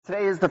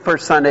Today is the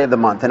first Sunday of the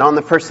month, and on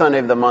the first Sunday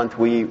of the month,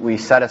 we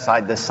set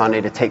aside this Sunday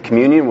to take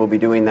communion. We'll be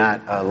doing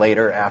that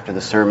later after the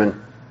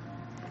sermon.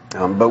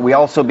 But we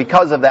also,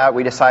 because of that,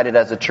 we decided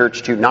as a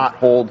church to not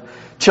hold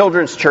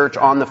children's church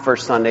on the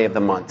first Sunday of the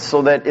month,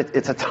 so that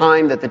it's a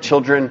time that the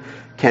children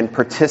can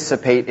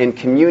participate in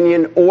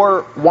communion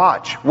or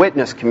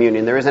witness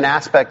communion. There is an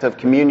aspect of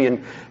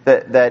communion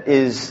that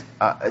is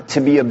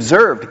to be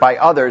observed by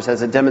others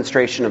as a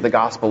demonstration of the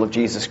gospel of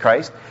Jesus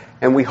Christ.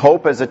 And we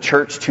hope as a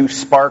church to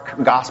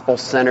spark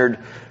gospel-centered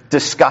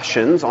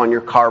discussions on your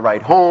car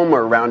ride home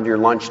or around your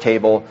lunch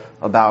table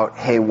about,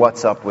 hey,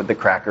 what's up with the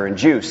cracker and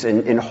juice?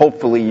 And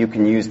hopefully you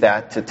can use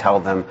that to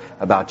tell them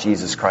about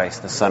Jesus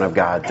Christ, the Son of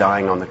God,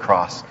 dying on the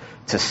cross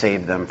to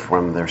save them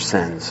from their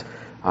sins.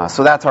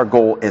 So that's our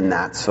goal in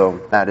that.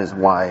 So that is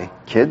why,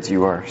 kids,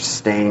 you are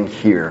staying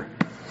here.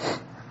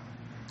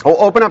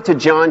 We'll open up to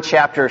John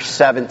chapter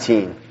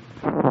 17.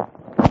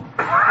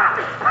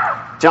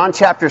 John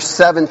chapter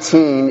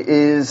 17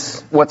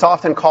 is what's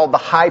often called the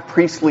high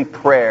priestly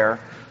prayer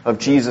of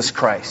Jesus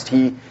Christ.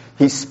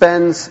 He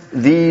spends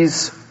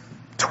these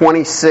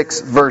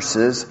 26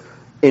 verses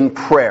in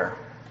prayer.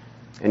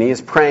 And he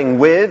is praying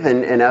with,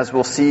 and as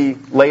we'll see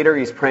later,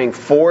 he's praying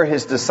for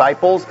his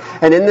disciples.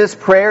 And in this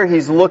prayer,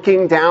 he's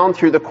looking down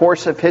through the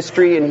course of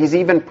history, and he's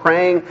even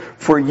praying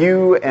for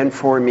you and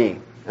for me.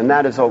 And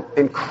that is an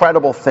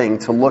incredible thing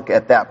to look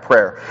at that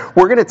prayer.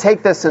 We're going to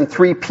take this in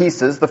three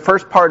pieces. The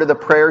first part of the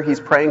prayer, he's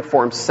praying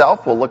for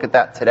himself. We'll look at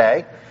that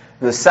today.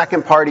 In the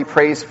second part, he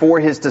prays for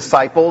his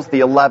disciples, the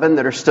 11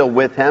 that are still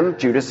with him.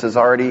 Judas has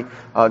already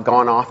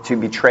gone off to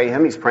betray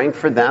him. He's praying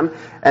for them.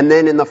 And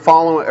then in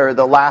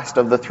the last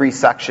of the three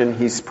sections,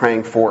 he's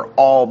praying for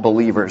all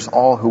believers,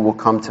 all who will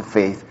come to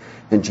faith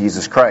in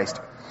Jesus Christ.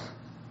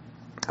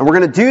 And we're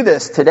going to do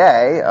this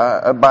today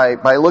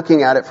by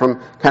looking at it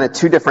from kind of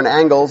two different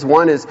angles.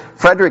 One is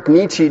Friedrich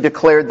Nietzsche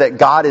declared that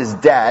God is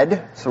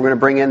dead. So we're going to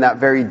bring in that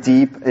very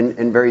deep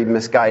and very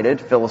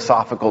misguided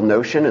philosophical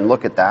notion and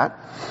look at that.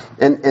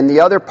 And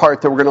the other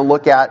part that we're going to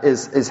look at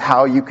is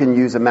how you can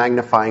use a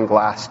magnifying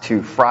glass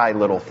to fry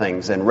little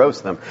things and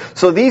roast them.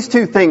 So these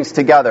two things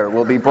together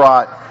will be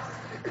brought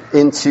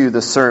into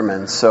the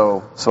sermon.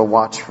 So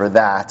watch for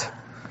that.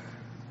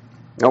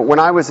 When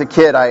I was a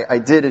kid, I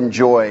did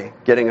enjoy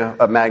getting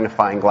a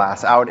magnifying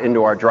glass out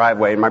into our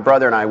driveway. And my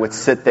brother and I would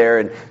sit there,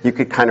 and you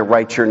could kind of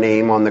write your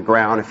name on the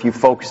ground. If you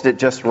focused it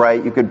just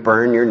right, you could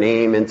burn your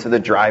name into the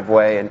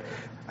driveway. And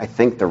I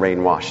think the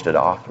rain washed it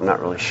off. I'm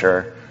not really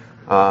sure.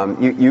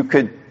 You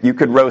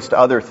could roast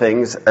other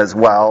things as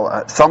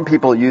well. Some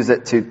people use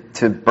it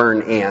to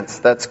burn ants.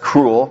 That's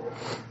cruel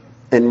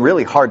and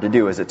really hard to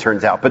do, as it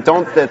turns out. But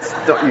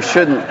you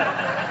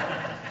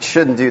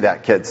shouldn't do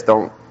that, kids.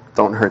 Don't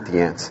hurt the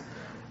ants.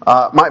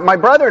 My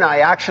brother and I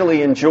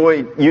actually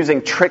enjoyed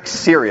using Trix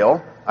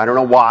cereal. I don't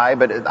know why,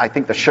 but I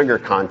think the sugar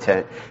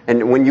content.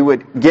 And when you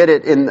would get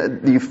it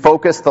you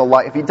focus the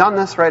light. If you've done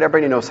this right,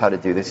 everybody knows how to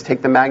do this. You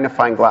take the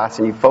magnifying glass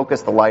and you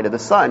focus the light of the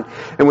sun.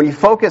 And when you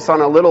focus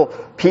on a little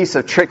piece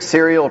of Trix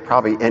cereal, or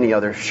probably any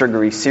other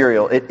sugary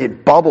cereal,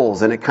 it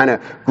bubbles and it kind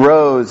of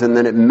grows and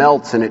then it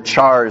melts and it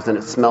chars and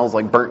it smells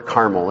like burnt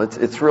caramel.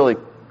 It's really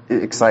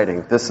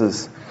exciting. This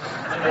is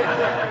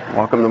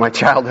welcome to my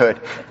childhood.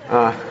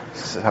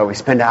 This is how we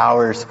spend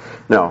hours.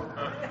 No.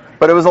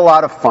 But it was a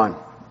lot of fun.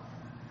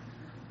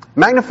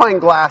 Magnifying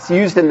glass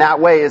used in that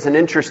way is an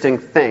interesting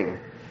thing.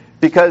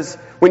 Because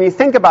when you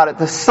think about it,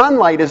 the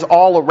sunlight is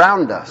all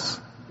around us.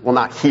 Well,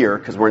 not here,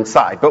 because we're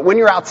inside. But when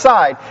you're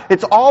outside,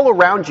 it's all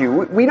around you.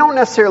 We don't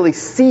necessarily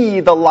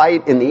see the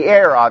light in the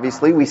air,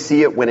 obviously. We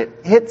see it when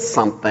it hits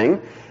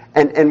something.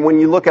 And when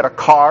you look at a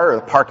car or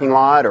a parking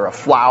lot or a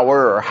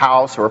flower or a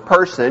house or a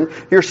person,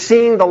 you're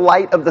seeing the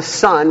light of the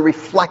sun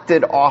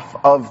reflected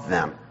off of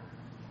them.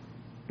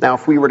 Now,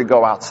 if we were to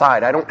go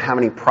outside, I don't have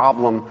any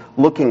problem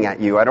looking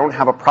at you. I don't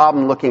have a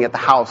problem looking at the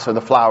house or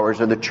the flowers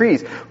or the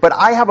trees. But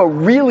I have a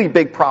really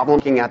big problem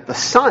looking at the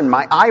sun.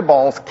 My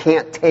eyeballs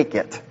can't take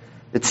it.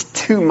 It's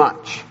too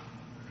much.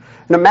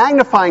 And a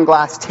magnifying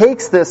glass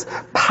takes this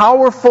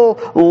powerful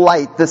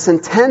light, this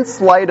intense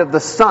light of the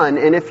sun,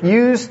 and if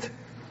used,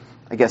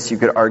 I guess you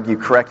could argue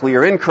correctly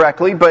or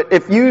incorrectly, but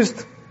if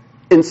used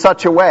in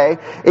such a way,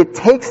 it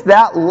takes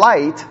that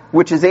light,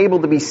 which is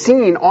able to be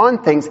seen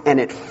on things, and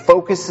it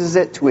focuses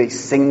it to a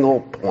single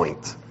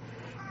point.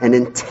 An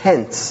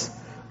intense,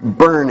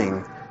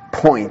 burning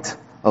point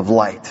of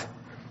light.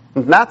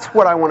 And that's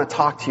what I want to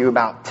talk to you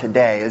about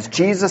today, as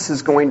Jesus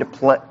is going to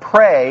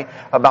pray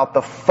about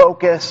the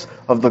focus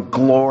of the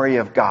glory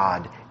of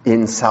God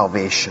in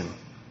salvation.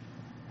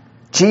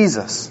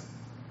 Jesus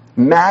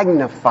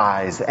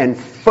magnifies and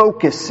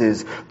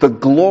focuses the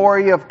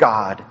glory of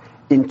God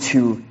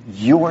into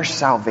your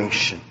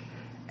salvation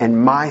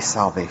and my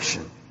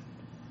salvation.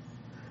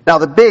 Now,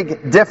 the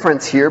big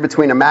difference here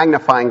between a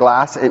magnifying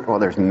glass,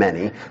 there's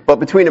many, but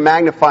between a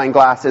magnifying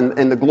glass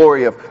and the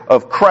glory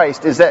of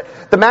Christ is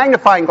that the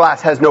magnifying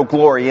glass has no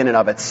glory in and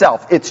of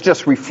itself. It's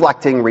just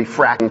reflecting,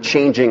 refracting,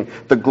 changing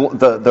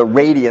the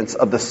radiance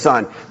of the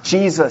sun.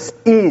 Jesus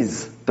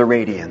is the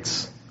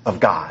radiance of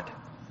God.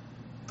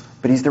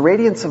 but He's the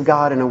radiance of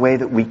God in a way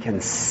that we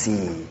can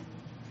see.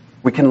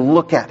 We can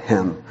look at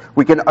Him.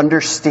 We can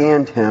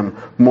understand Him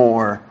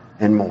more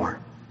and more.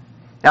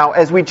 Now,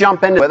 as we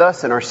jump into with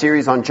us in our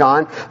series on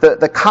John,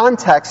 the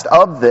context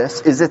of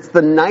this is it's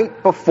the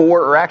night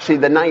before, or actually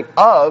the night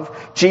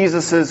of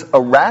Jesus'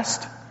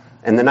 arrest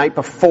and the night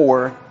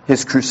before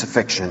His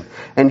crucifixion.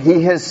 And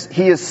he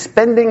is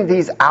spending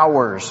these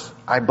hours,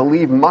 I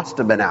believe must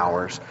have been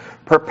hours,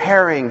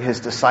 preparing His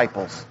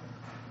disciples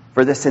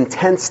for this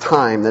intense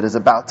time that is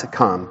about to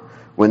come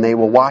when they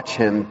will watch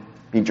Him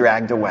be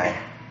dragged away,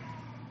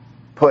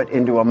 put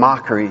into a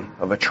mockery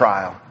of a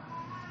trial,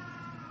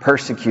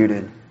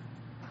 persecuted,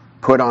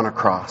 put on a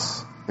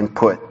cross, and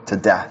put to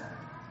death.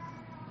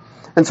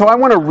 And so I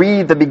want to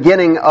read the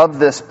beginning of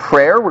this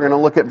prayer. We're going to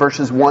look at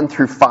verses 1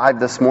 through 5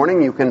 this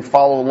morning. You can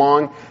follow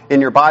along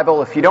in your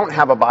Bible. If you don't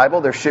have a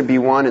Bible, there should be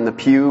one in the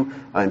pew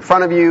in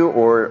front of you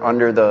or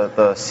under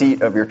the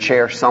seat of your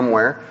chair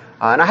somewhere.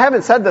 And I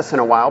haven't said this in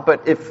a while,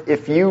 but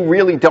if you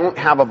really don't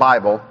have a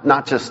Bible,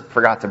 not just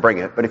forgot to bring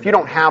it, but if you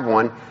don't have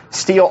one,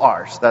 steal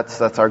ours. That's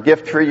our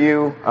gift for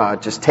you.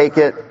 Just take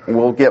it.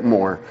 We'll get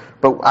more.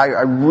 But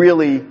I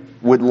really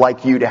would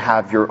like you to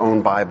have your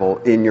own Bible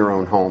in your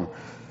own home.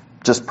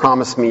 Just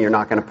promise me you're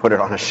not going to put it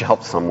on a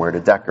shelf somewhere to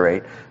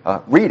decorate.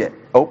 Read it.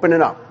 Open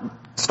it up.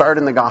 Start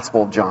in the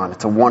Gospel of John.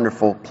 It's a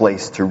wonderful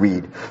place to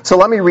read. So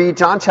let me read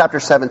John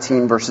chapter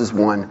 17, verses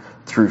 1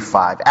 through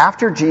 5.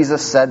 After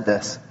Jesus said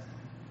this,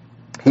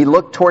 He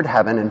looked toward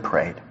heaven and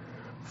prayed,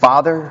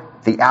 "Father,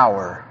 the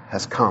hour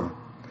has come.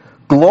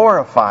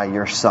 Glorify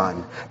your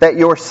Son, that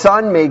your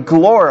Son may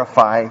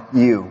glorify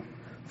you.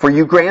 For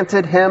you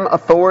granted Him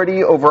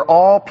authority over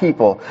all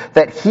people,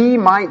 that He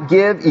might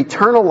give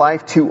eternal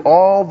life to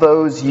all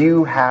those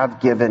you have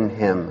given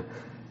Him.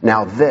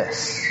 Now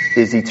this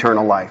is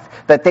eternal life,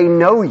 that they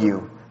know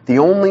you, the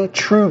only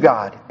true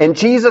God, and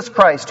Jesus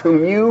Christ,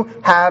 whom you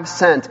have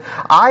sent.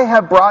 I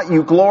have brought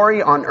you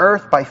glory on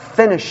earth by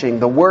finishing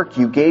the work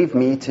you gave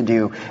me to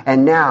do.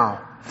 And now,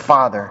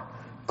 Father,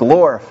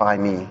 glorify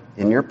me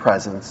in your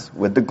presence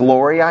with the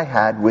glory I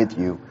had with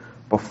you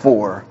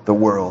before the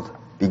world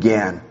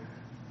began."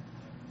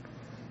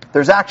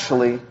 There's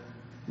actually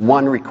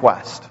one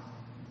request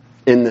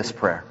in this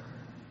prayer.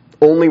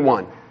 Only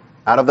one.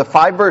 Out of the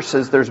 5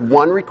 verses, there's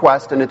one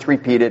request, and it's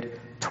repeated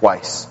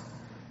twice.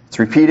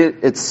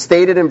 It's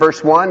stated in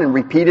verse 1 and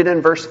repeated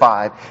in verse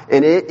 5,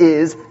 and it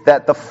is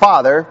that the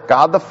Father,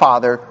 God the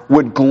Father,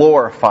 would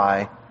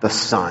glorify the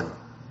Son.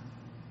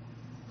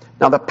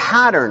 Now, the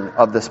pattern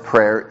of this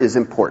prayer is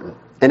important,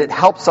 and it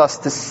helps us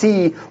to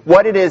see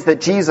what it is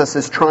that Jesus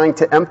is trying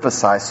to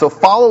emphasize. So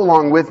follow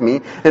along with me.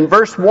 In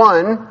verse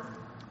 1,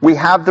 we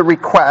have the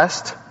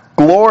request,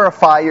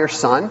 glorify your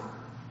Son.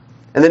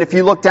 And then if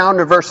you look down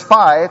to verse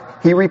 5,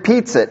 He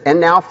repeats it. And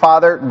now,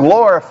 Father,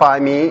 glorify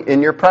me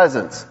in your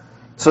presence.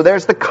 So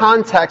there's the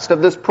context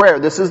of this prayer.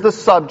 This is the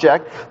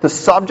subject. The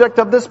subject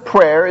of this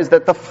prayer is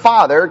that the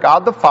Father,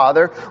 God the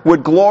Father,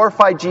 would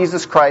glorify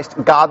Jesus Christ,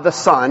 God the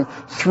Son,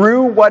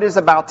 through what is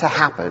about to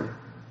happen,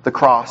 the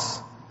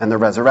cross and the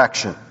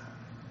resurrection.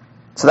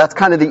 So that's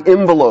kind of the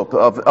envelope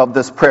of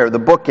this prayer, the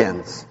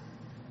bookends.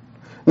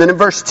 And then in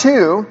verse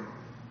 2,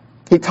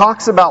 He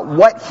talks about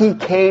what He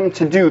came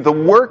to do, the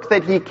work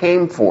that He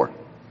came for.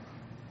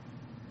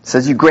 It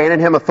says, you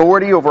granted Him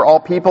authority over all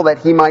people that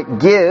He might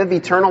give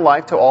eternal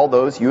life to all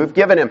those you have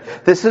given Him.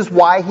 This is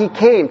why He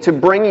came, to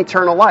bring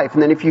eternal life.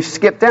 And then if you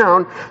skip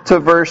down to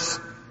verse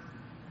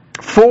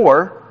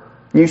 4,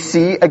 you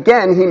see,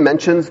 again, He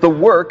mentions the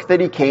work that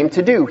He came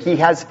to do. He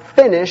has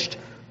finished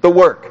the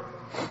work.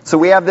 So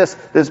we have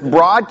this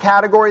broad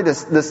category,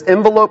 this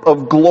envelope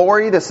of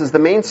glory. This is the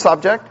main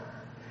subject.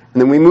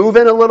 And then we move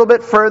in a little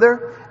bit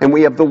further, and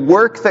we have the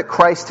work that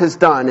Christ has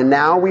done. And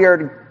now we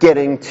are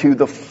getting to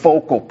the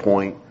focal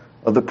point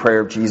of the prayer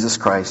of Jesus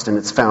Christ. And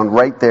it's found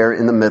right there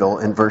in the middle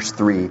in verse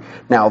 3.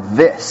 Now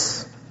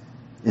this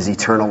is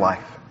eternal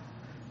life,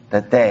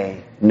 that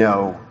they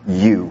know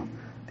you,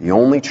 the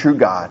only true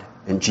God,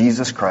 and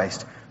Jesus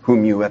Christ,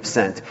 whom you have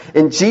sent.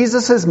 In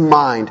Jesus'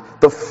 mind,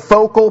 the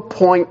focal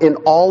point in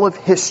all of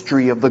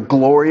history of the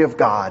glory of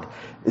God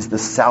is the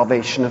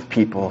salvation of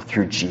people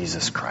through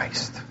Jesus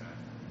Christ.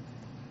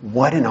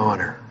 What an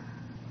honor.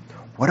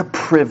 What a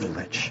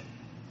privilege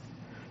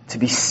to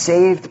be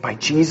saved by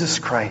Jesus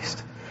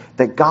Christ.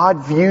 That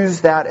God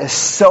views that as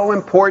so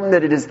important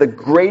that it is the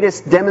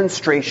greatest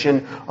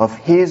demonstration of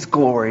His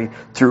glory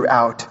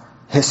throughout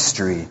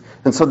history.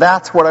 And so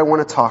that's what I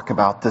want to talk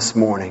about this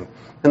morning.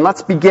 And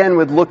let's begin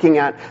with looking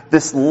at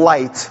this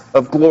light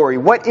of glory.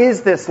 What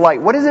is this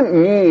light? What does it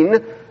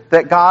mean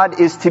that God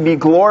is to be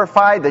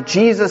glorified, that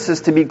Jesus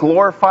is to be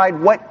glorified?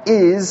 What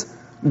is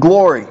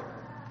glory?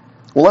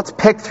 Well, let's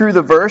pick through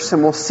the verse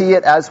and we'll see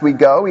it as we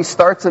go. He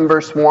starts in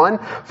verse 1.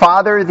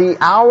 Father, the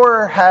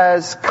hour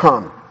has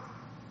come.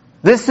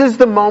 This is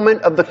the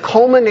moment of the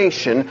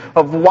culmination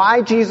of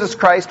why Jesus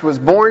Christ was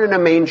born in a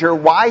manger,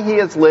 why He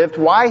has lived,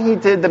 why He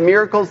did the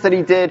miracles that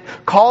He did,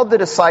 called the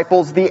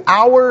disciples. The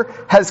hour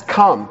has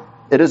come.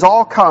 It has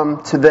all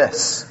come to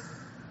this.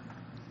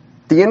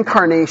 The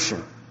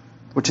incarnation,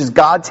 which is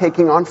God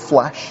taking on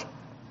flesh,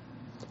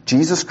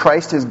 Jesus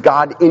Christ is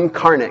God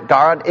incarnate,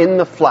 God in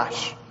the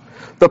flesh.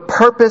 The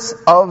purpose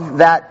of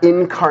that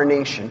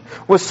incarnation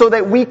was so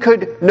that we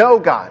could know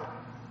God.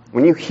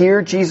 When you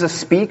hear Jesus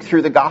speak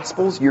through the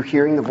Gospels, you're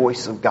hearing the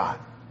voice of God.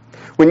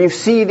 When you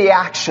see the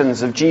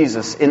actions of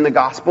Jesus in the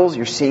Gospels,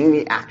 you're seeing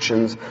the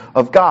actions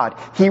of God.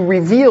 He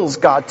reveals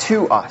God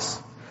to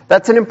us.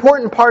 That's an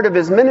important part of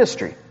his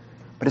ministry,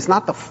 but it's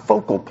not the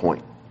focal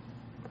point.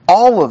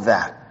 All of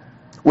that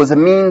was a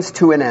means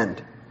to an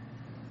end.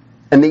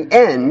 And the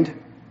end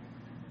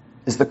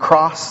is the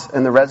cross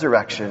and the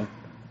resurrection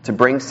to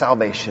bring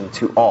salvation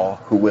to all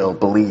who will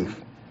believe.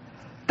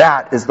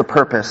 That is the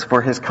purpose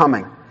for his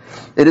coming.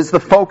 It is the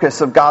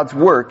focus of God's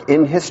work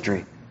in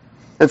history.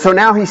 And so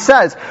now he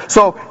says,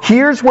 so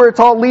here's where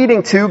it's all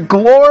leading to: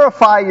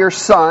 glorify your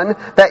Son,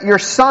 that your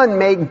Son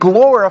may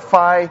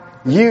glorify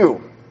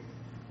you.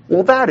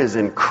 Well, that is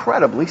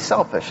incredibly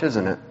selfish,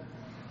 isn't it?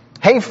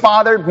 Hey,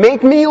 Father,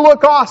 make me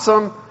look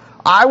awesome.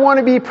 I want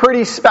to be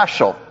pretty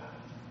special.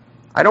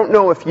 I don't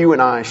know if you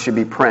and I should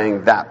be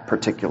praying that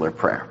particular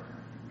prayer.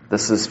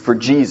 This is for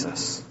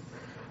Jesus.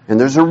 And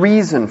there's a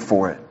reason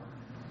for it.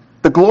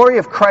 The glory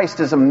of Christ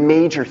is a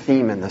major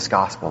theme in this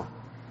gospel.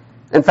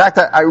 In fact,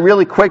 I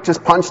really quick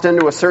just punched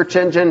into a search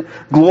engine,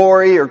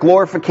 glory or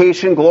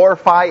glorification,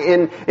 glorify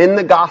in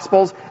the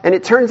Gospels. And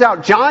it turns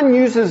out John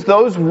uses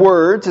those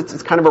words.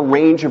 It's kind of a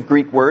range of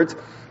Greek words.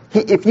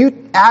 If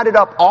you added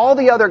up all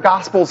the other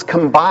Gospels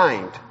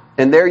combined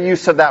in their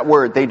use of that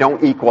word, they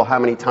don't equal how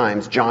many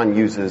times John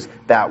uses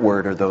that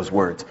word or those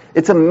words.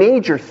 It's a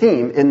major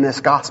theme in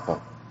this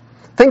Gospel.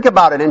 Think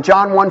about it. In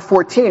John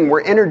 1:14,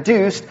 we're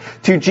introduced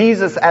to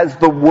Jesus as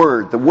the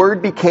Word. The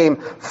Word became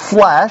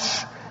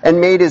flesh and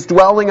made his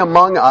dwelling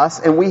among us,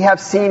 and we have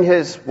seen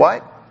his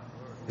what?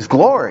 His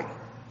glory.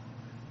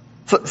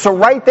 So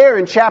right there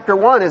in chapter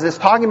 1, as it's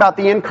talking about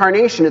the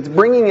incarnation, it's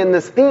bringing in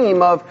this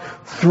theme of,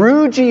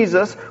 through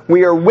Jesus,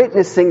 we are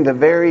witnessing the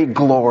very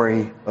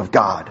glory of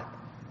God.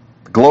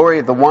 The glory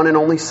of the one and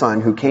only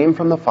Son who came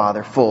from the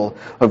Father, full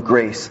of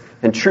grace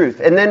and truth.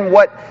 And then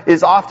what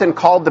is often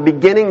called the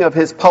beginning of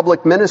his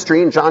public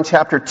ministry, in John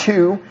chapter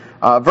 2,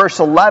 verse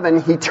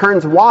 11, he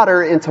turns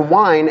water into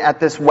wine at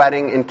this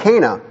wedding in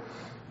Cana.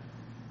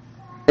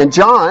 And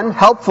John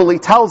helpfully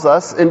tells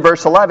us in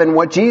verse 11,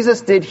 what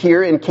Jesus did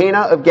here in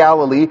Cana of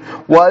Galilee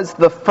was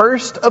the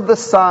first of the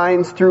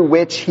signs through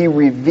which he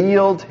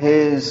revealed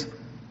his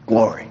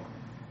glory.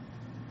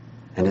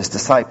 And his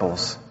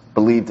disciples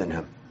believed in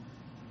him.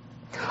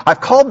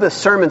 I've called this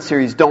sermon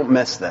series, Don't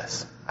Miss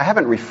This. I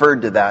haven't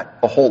referred to that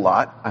a whole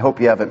lot. I hope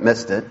you haven't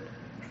missed it.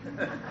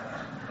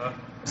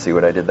 See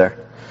what I did there?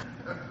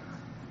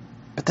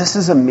 But this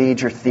is a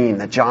major theme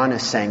that John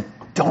is saying,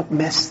 don't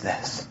miss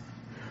this.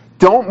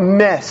 Don't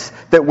miss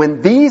that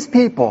when these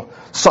people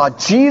saw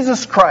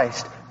Jesus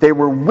Christ, they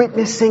were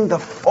witnessing the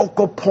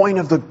focal point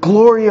of the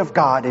glory of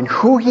God in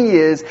who he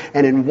is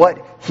and in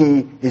what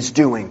he is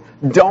doing.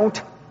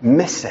 Don't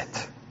miss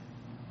it.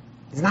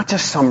 He's not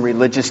just some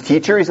religious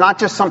teacher. He's not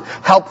just some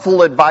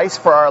helpful advice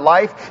for our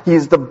life. He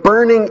is the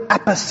burning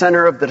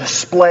epicenter of the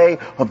display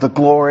of the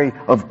glory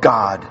of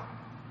God.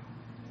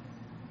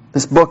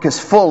 This book is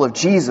full of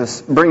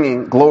Jesus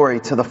bringing glory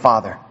to the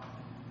Father.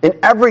 In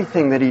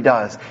everything that he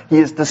does, he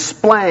is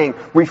displaying,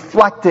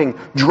 reflecting,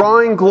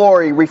 drawing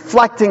glory,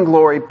 reflecting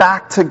glory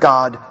back to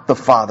God the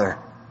Father.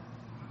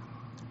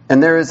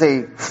 And there is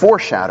a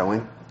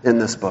foreshadowing in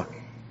this book.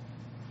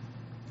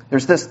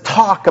 There's this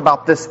talk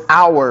about this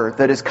hour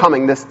that is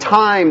coming, this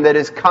time that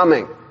is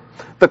coming,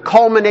 the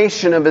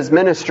culmination of his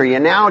ministry.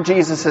 And now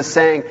Jesus is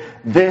saying,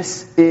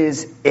 this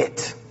is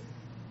it.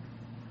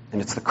 And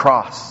it's the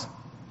cross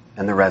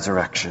and the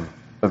resurrection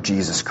of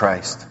Jesus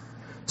Christ.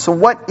 So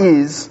what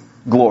is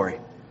glory?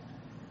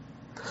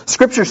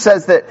 Scripture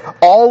says that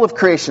all of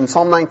creation,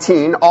 Psalm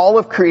 19, all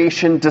of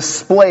creation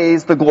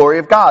displays the glory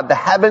of God. The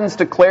heavens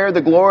declare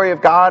the glory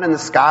of God and the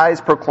skies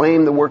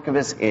proclaim the work of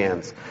his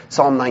hands.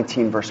 Psalm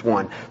 19, verse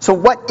 1. So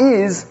what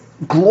is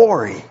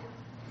glory?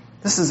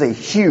 This is a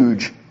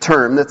huge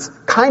term that's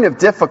kind of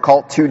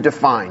difficult to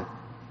define.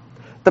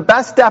 The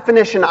best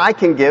definition I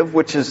can give,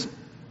 which is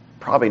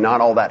probably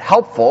not all that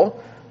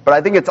helpful, but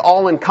I think it's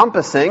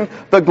all-encompassing.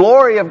 The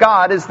glory of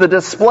God is the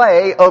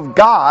display of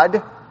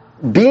God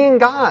being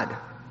God.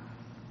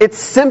 It's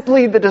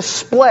simply the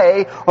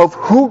display of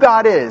who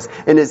God is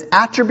in his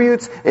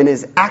attributes, in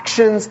his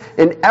actions,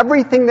 in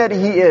everything that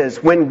he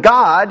is. When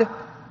God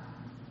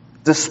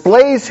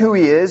displays who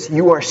he is,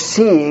 you are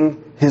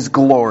seeing his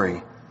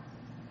glory.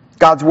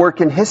 God's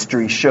work in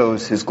history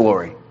shows his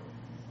glory.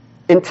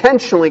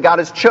 Intentionally, God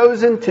has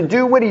chosen to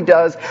do what he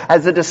does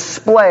as a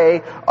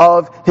display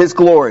of his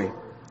glory.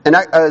 In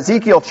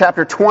Ezekiel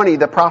chapter 20,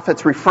 the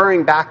prophet's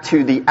referring back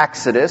to the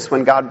Exodus,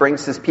 when God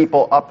brings his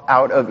people up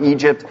out of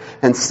Egypt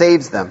and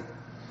saves them.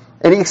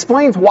 And he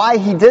explains why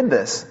he did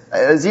this.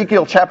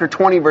 Ezekiel chapter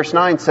 20, verse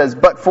 9 says,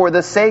 "But for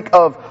the sake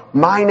of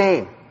my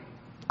name,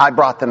 I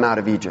brought them out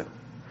of Egypt."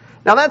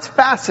 Now that's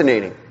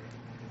fascinating,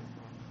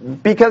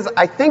 because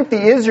I think the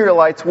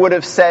Israelites would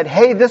have said,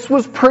 hey, this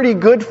was pretty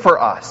good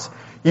for us.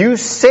 You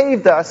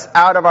saved us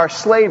out of our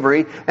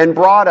slavery and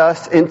brought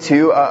us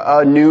into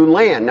a new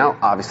land. Now,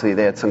 obviously,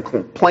 they had some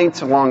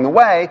complaints along the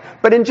way,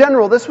 but in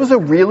general, this was a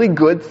really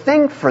good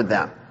thing for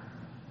them.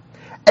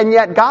 And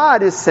yet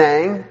God is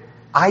saying,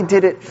 I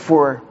did it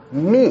for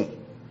me.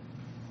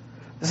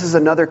 This is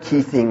another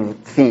key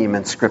theme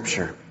in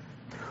Scripture.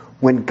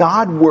 When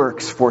God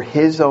works for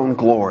His own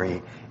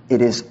glory,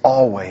 it is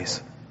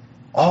always,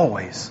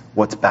 always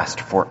what's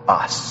best for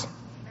us.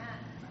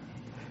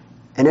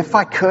 And if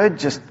I could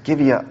just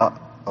give you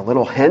a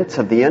little hint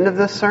of the end of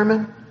this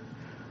sermon,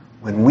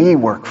 when we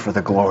work for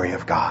the glory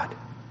of God,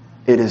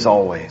 it is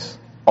always,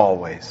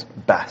 always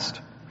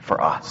best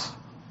for us.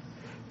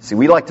 See,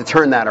 we like to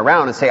turn that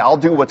around and say, I'll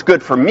do what's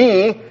good for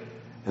me,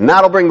 and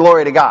that'll bring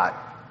glory to God.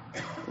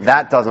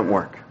 That doesn't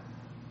work.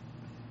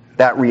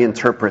 That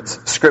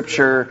reinterprets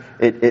Scripture.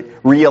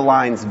 It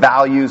realigns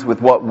values with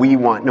what we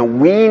want. No,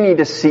 we need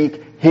to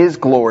seek His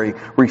glory,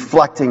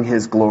 reflecting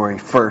His glory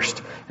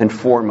first and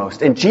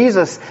foremost. And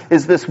Jesus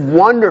is this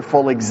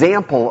wonderful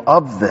example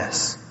of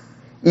this.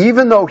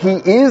 Even though He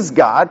is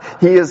God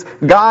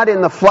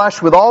in the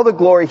flesh with all the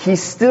glory, He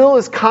still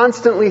is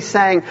constantly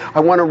saying,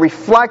 I want to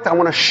reflect, I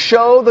want to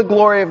show the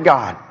glory of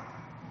God.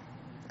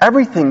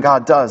 Everything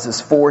God does is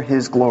for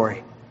His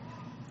glory.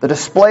 The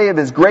display of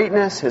His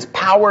greatness, His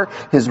power,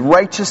 His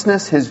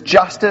righteousness, His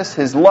justice,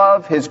 His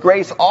love, His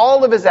grace,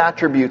 all of His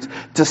attributes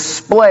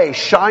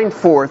shine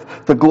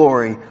forth the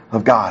glory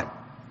of God.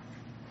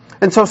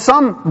 And so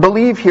some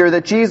believe here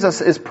that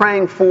Jesus is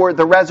praying for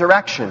the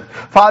resurrection.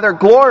 Father,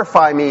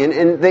 glorify me.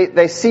 And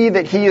they see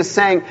that He is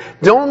saying,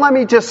 don't let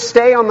me just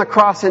stay on the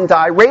cross and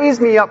die. Raise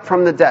me up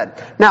from the dead.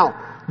 Now,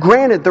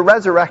 granted, the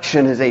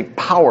resurrection is a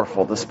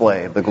powerful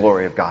display of the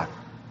glory of God.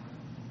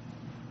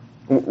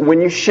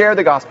 When you share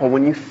the gospel,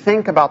 when you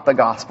think about the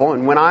gospel,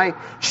 and when I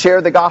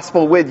share the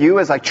gospel with you,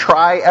 as I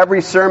try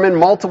every sermon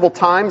multiple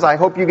times, I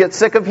hope you get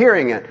sick of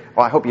hearing it.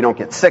 Well, I hope you don't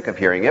get sick of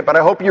hearing it, but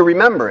I hope you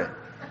remember it.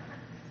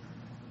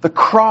 The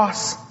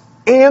cross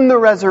and the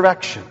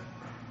resurrection.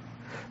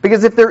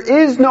 Because if there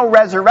is no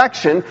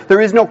resurrection,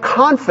 there is no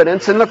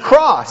confidence in the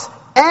cross.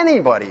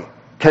 Anybody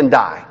can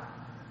die.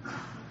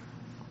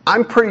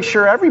 I'm pretty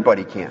sure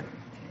everybody can.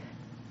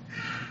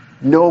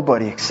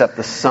 Nobody except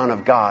the Son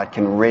of God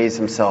can raise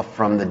Himself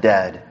from the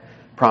dead,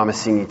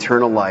 promising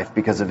eternal life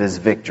because of His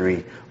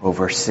victory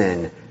over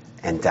sin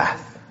and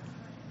death.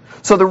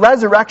 So the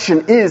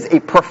resurrection is a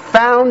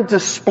profound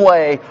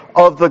display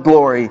of the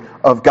glory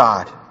of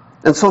God.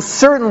 And so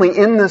certainly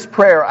in this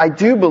prayer, I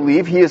do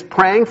believe He is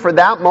praying for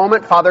that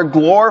moment, Father,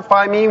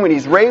 glorify me, when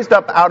He's raised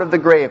up out of the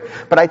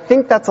grave. But I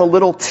think that's a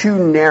little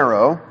too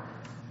narrow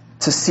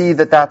to see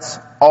that that's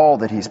all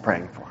that He's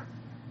praying for.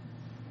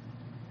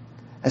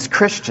 As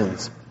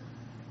Christians,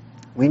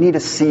 we need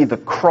to see the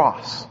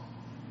cross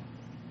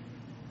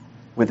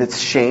with its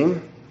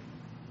shame,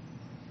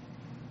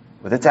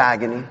 with its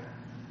agony,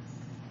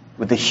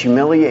 with the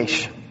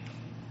humiliation,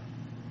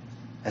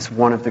 as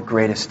one of the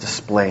greatest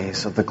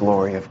displays of the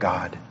glory of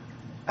God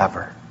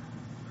ever.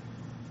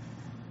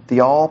 The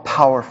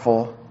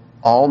all-powerful,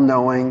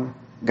 all-knowing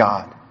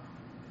God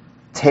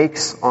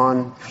takes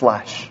on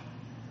flesh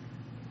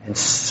and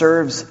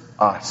serves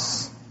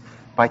us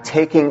by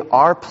taking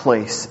our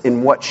place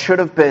in what should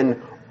have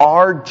been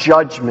our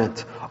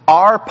judgment,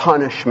 our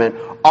punishment,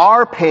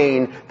 our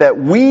pain that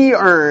we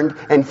earned,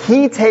 and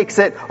He takes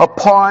it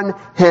upon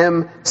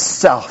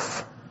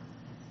Himself.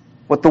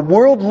 What the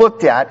world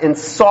looked at and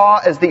saw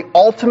as the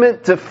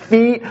ultimate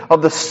defeat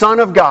of the Son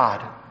of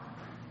God,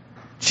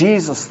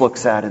 Jesus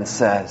looks at and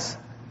says,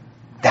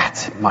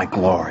 that's my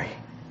glory.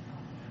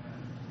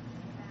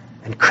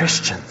 And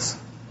Christians,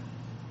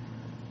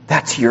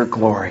 that's your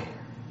glory.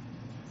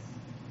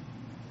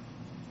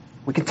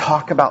 We can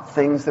talk about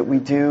things that we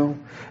do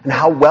and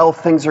how well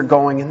things are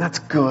going, and that's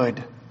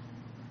good.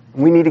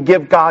 We need to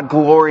give God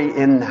glory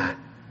in that.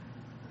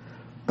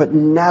 But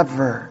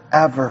never,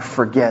 ever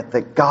forget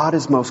that God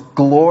is most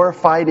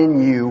glorified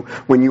in you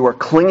when you are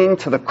clinging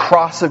to the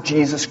cross of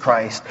Jesus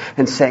Christ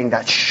and saying,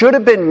 that should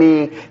have been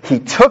me. He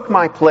took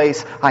my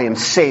place. I am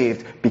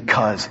saved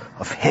because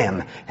of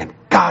Him. And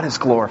God is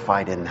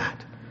glorified in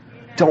that.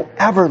 Don't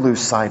ever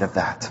lose sight of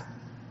that.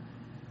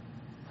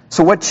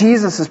 So what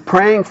Jesus is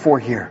praying for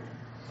here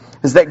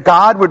is that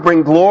God would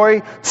bring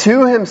glory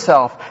to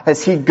Himself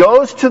as He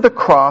goes to the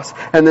cross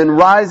and then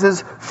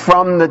rises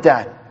from the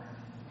dead.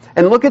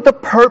 And look at the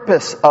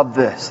purpose of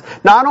this.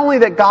 Not only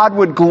that God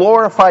would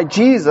glorify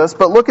Jesus,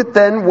 but look at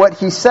then what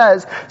He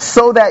says,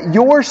 so that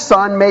your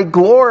Son may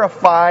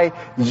glorify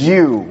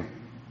you.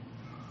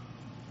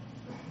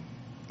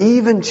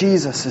 Even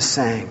Jesus is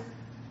saying,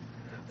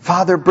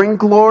 Father, bring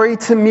glory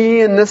to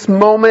me in this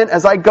moment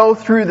as I go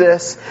through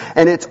this,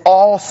 and it's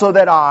all so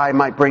that I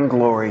might bring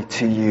glory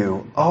to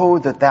you. Oh,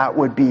 that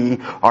would be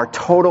our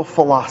total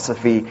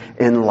philosophy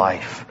in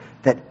life.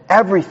 That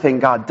everything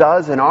God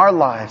does in our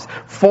lives,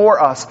 for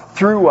us,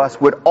 through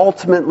us, would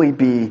ultimately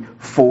be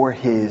for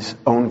His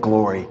own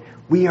glory.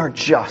 We are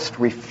just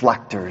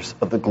reflectors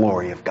of the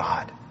glory of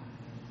God.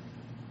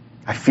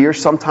 I fear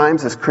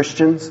sometimes as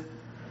Christians,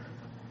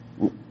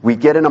 We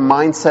get in a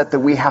mindset that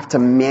we have to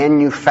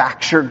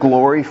manufacture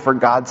glory for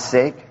God's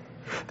sake,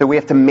 that we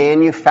have to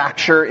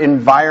manufacture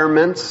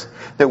environments,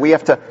 that we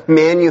have to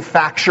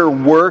manufacture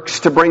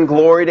works to bring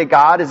glory to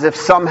God, as if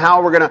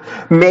somehow we're going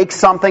to make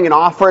something and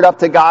offer it up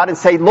to God and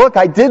say, look,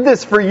 I did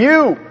this for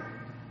you.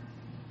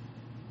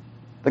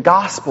 The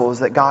gospel is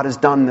that God has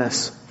done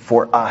this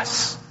for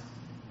us.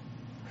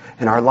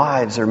 And our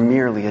lives are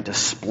merely a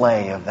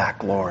display of that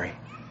glory.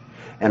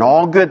 And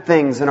all good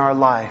things in our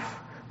life,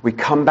 we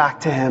come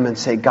back to Him and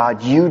say,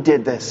 God, you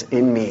did this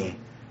in me,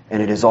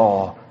 and it is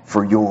all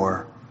for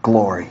your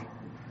glory.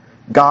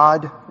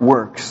 God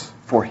works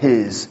for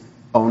His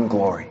own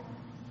glory.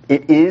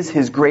 It is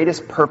His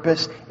greatest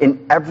purpose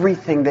in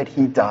everything that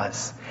He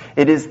does.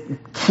 It is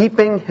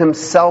keeping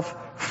Himself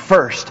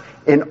first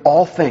in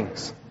all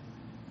things.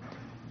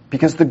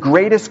 Because the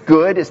greatest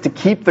good is to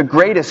keep the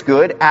greatest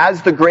good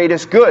as the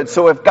greatest good.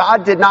 So if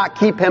God did not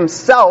keep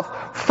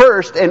Himself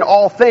first in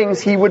all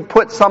things, He would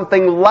put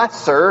something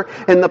lesser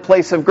in the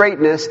place of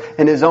greatness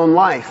in His own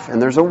life.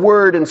 And there's a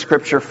word in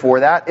Scripture for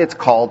that. It's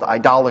called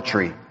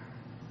idolatry.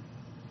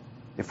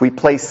 If we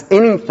place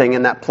anything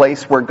in that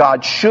place where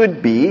God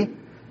should be,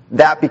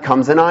 that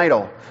becomes an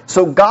idol.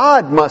 So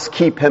God must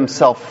keep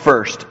Himself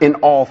first in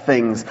all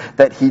things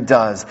that He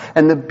does.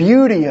 And the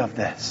beauty of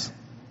this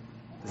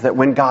is that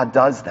when God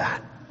does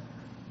that,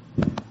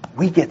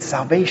 we get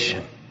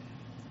salvation.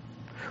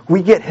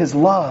 We get His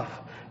love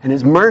and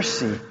His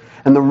mercy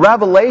and the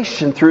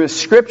revelation through His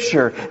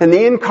Scripture and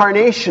the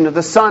incarnation of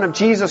the Son of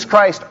Jesus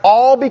Christ,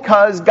 all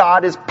because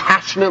God is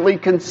passionately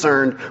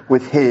concerned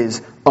with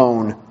His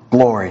own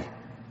glory.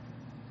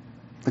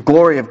 The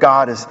glory of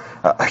God is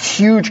a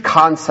huge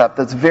concept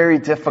that's very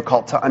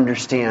difficult to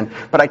understand.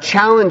 But I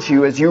challenge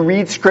you as you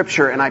read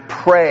Scripture, and I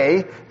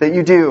pray that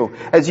you do,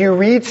 as you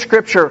read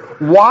Scripture,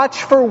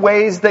 watch for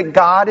ways that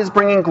God is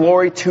bringing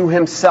glory to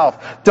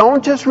Himself.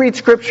 Don't just read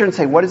Scripture and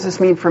say, what does this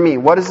mean for me?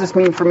 What does this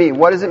mean for me?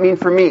 What does it mean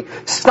for me?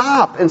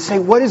 Stop and say,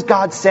 what is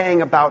God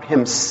saying about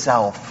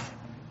Himself?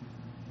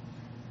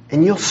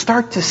 And you'll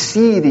start to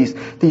see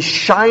these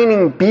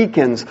shining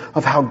beacons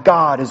of how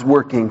God is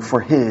working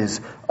for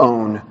His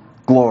own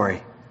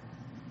glory.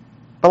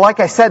 But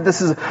like I said,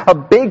 this is a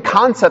big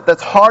concept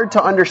that's hard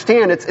to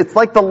understand. It's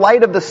like the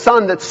light of the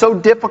sun that's so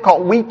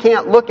difficult we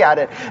can't look at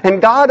it.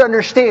 And God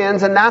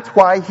understands, and that's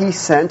why He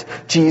sent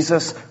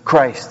Jesus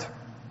Christ.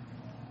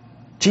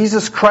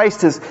 Jesus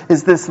Christ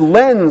is this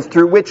lens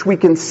through which we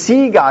can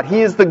see God.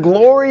 He is the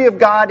glory of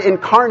God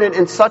incarnate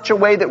in such a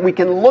way that we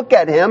can look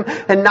at Him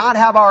and not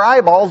have our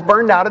eyeballs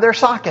burned out of their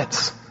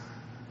sockets.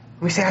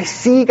 We say, I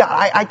see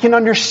God. I can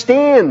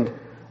understand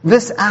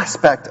this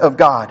aspect of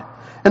God.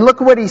 And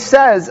look at what He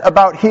says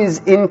about His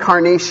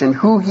incarnation,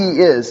 who He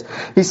is.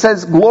 He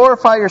says,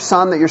 glorify your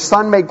Son, that your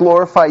Son may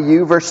glorify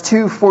you. Verse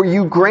 2, for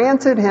you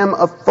granted Him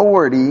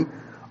authority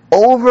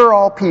over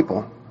all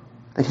people,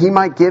 that He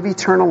might give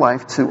eternal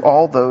life to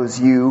all those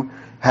you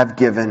have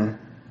given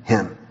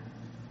Him.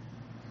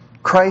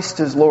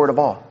 Christ is Lord of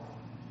all.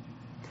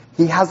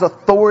 He has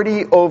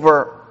authority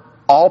over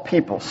all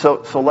people.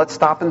 So let's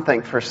stop and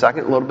think for a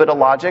second, a little bit of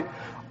logic.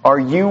 Are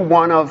you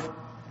one of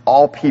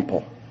all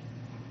people?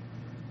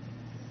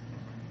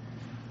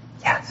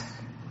 Yes.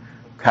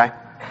 Okay?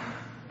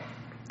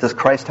 Does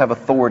Christ have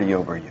authority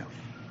over you?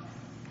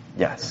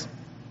 Yes.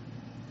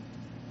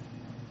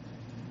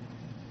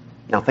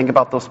 Now think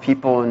about those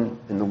people in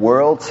the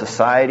world,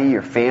 society,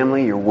 your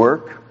family, your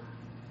work.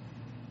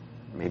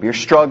 Maybe you're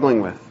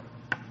struggling with.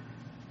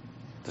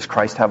 Does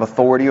Christ have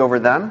authority over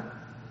them?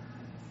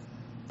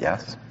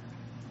 Yes.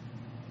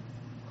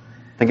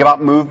 Think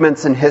about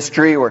movements in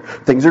history where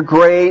things are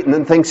great and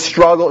then things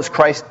struggle.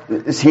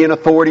 Is He an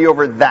authority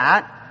over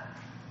that?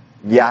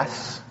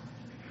 Yes.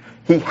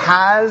 He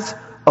has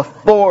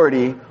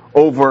authority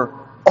over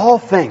all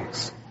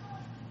things.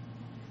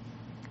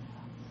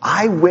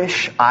 I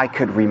wish I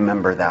could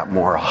remember that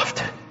more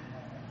often.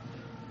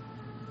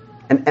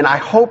 And I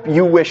hope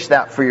you wish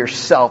that for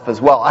yourself as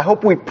well. I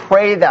hope we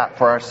pray that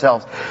for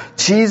ourselves.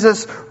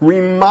 Jesus,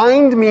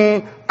 remind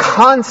me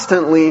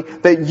constantly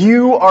that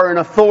you are an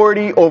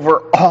authority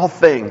over all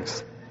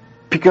things.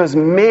 Because,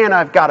 man,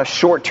 I've got a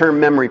short-term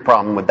memory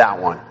problem with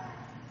that one.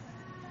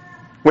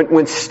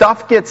 When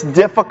stuff gets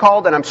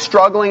difficult and I'm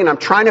struggling and I'm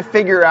trying to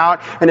figure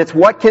out, and it's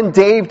what can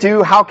Dave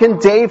do? How can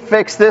Dave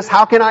fix this?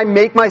 How can I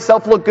make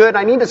myself look good?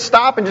 I need to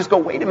stop and just go,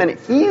 wait a minute,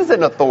 He's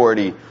an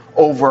authority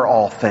over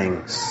all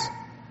things.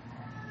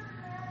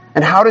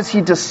 And how does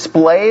He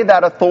display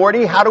that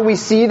authority? How do we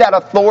see that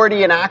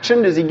authority in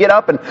action? Does He get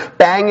up and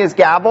bang His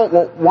gavel?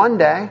 Well, one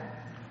day.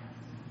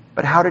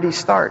 But how did He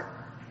start?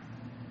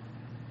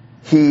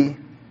 He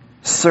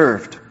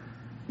served.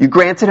 You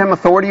granted Him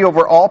authority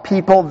over all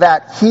people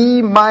that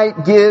He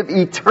might give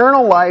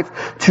eternal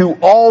life to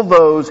all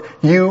those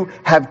you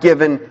have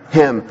given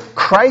Him.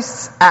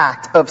 Christ's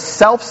act of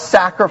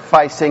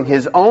self-sacrificing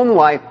His own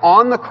life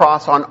on the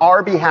cross on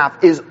our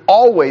behalf is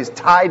always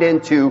tied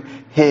into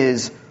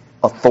His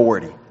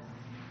authority.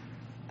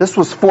 This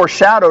was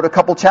foreshadowed a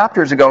couple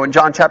chapters ago in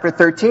John chapter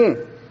 13.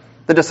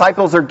 The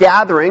disciples are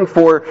gathering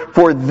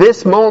for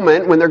this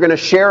moment when they're going to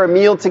share a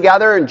meal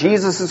together and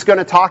Jesus is going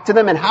to talk to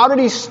them. And how did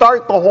he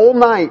start the whole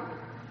night?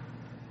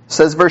 It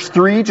says verse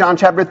 3, John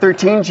chapter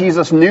 13,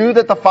 Jesus knew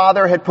that the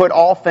Father had put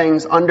all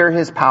things under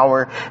his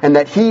power and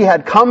that he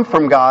had come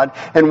from God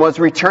and was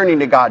returning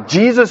to God.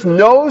 Jesus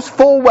knows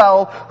full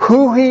well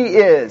who he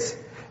is.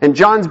 And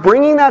John's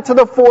bringing that to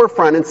the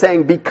forefront and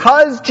saying,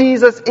 because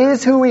Jesus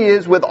is who he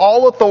is with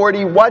all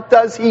authority, what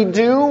does he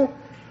do?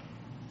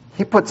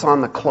 He puts on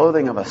the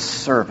clothing of a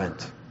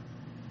servant.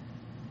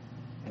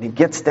 And he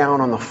gets down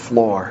on the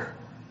floor.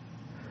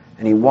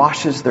 And he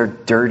washes their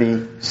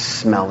dirty,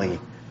 smelly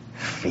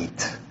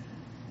feet.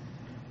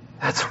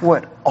 That's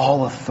what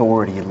all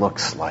authority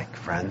looks like,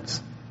 friends.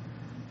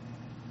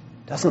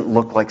 It doesn't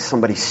look like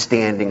somebody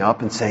standing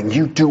up and saying,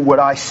 you do what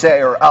I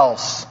say or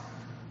else.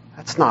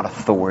 That's not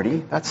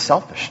authority. That's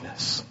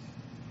selfishness.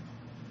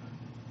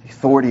 The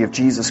authority of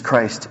Jesus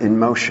Christ in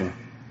motion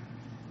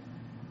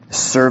is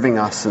serving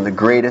us in the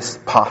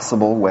greatest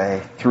possible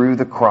way through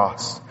the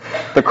cross.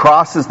 The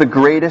cross is the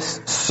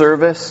greatest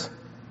service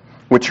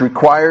which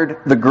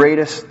required the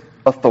greatest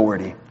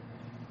authority,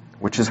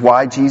 which is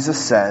why Jesus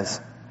says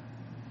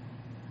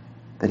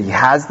that he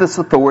has this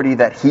authority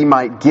that he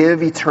might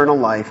give eternal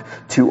life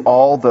to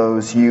all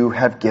those you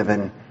have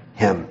given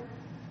him.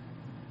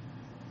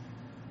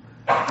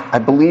 I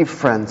believe,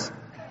 friends,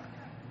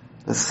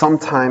 that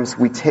sometimes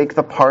we take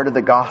the part of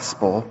the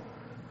gospel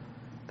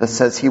that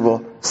says he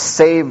will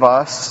save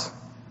us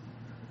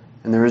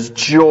and there is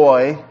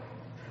joy,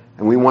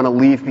 and we want to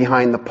leave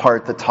behind the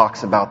part that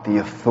talks about the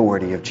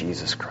authority of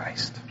Jesus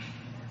Christ.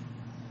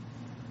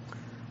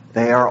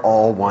 They are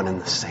all one and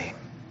the same.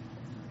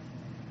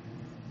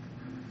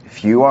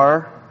 If you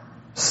are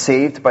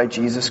saved by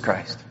Jesus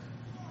Christ,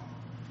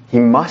 he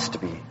must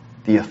be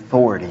the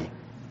authority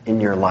in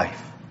your life.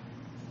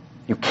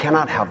 You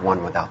cannot have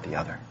one without the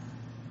other.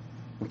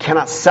 You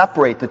cannot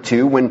separate the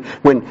two when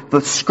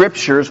the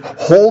Scriptures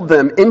hold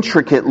them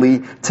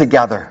intricately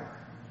together.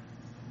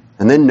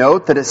 And then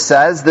note that it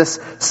says this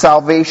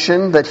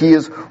salvation that he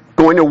is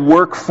going to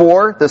work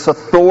for, this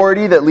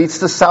authority that leads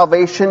to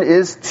salvation,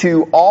 is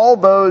to all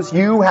those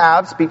you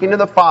have, speaking to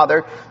the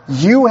Father,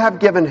 you have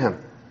given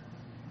him.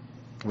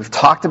 We've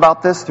talked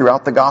about this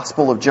throughout the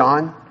Gospel of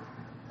John.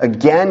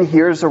 Again,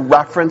 here's a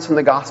reference in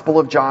the Gospel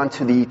of John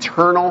to the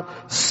eternal,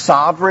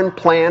 sovereign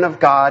plan of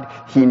God.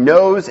 He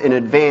knows in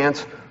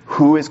advance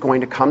who is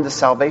going to come to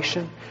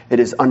salvation. It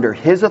is under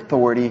his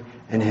authority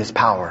and his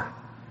power.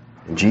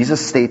 And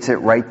Jesus states it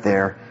right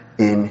there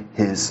in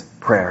his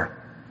prayer.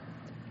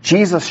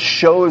 Jesus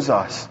shows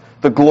us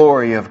the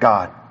glory of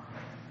God.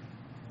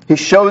 He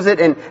shows it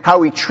in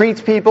how he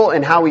treats people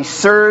and how he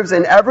serves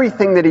and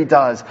everything that he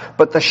does.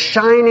 But the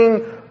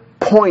shining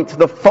point,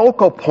 the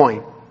focal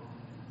point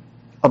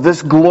of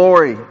this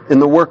glory in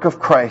the work of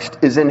Christ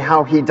is in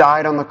how he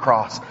died on the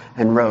cross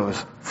and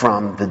rose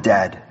from the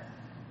dead.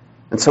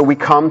 And so we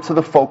come to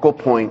the focal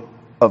point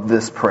of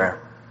this prayer.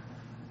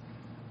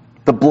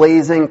 The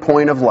blazing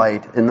point of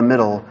light in the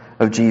middle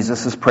of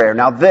Jesus' prayer.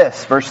 Now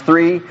this, verse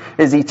 3,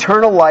 is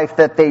eternal life,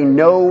 that they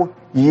know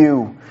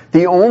you,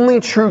 the only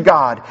true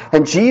God,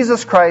 and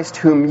Jesus Christ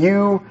whom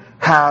you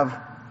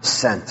have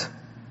sent.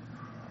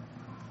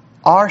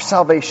 Our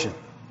salvation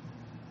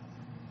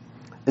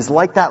is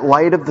like that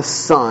light of the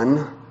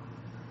sun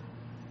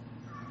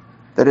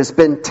that has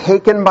been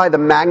taken by the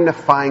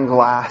magnifying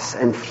glass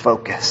and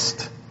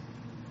focused.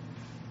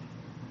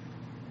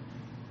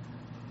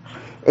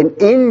 And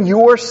in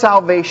your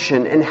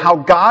salvation and how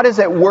God is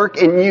at work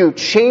in you,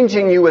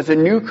 changing you as a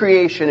new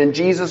creation in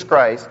Jesus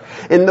Christ,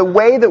 in the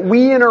way that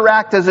we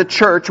interact as a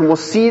church, and we'll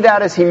see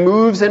that as he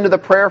moves into the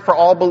prayer for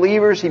all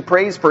believers, he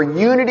prays for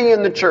unity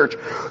in the church.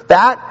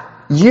 That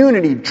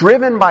unity,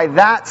 driven by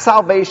that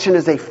salvation,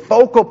 is a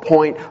focal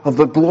point of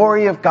the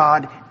glory of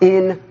God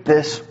in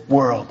this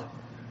world.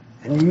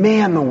 And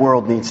man, the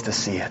world needs to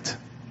see it.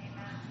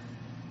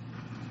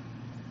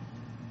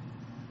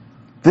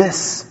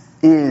 This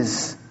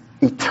is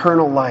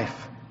eternal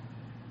life.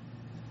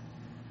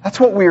 That's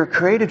what we were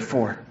created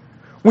for.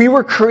 We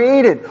were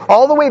created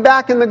all the way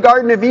back in the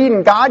Garden of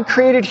Eden. God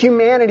created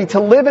humanity to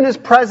live in his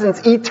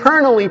presence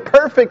eternally,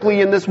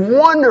 perfectly, in this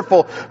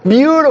wonderful,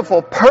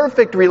 beautiful,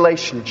 perfect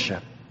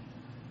relationship.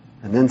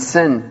 And then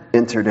sin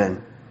entered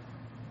in.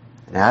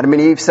 And Adam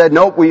and Eve said,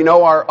 nope, we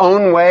know our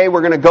own way.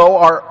 We're going to go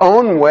our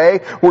own way.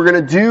 We're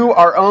going to do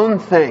our own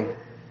thing.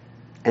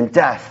 And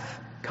death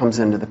comes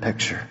into the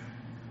picture.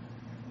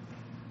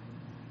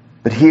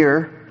 But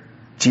here,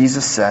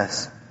 Jesus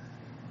says,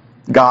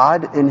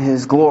 God in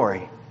his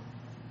glory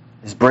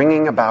is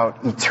bringing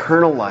about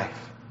eternal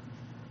life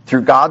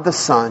through God the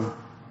Son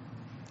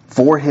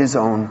for his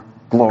own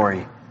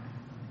glory.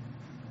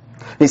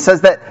 He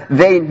says that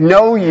they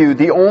know you,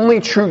 the only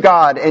true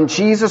God, and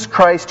Jesus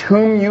Christ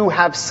whom you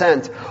have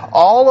sent.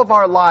 All of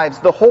our lives,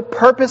 the whole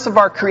purpose of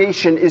our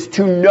creation is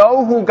to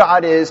know who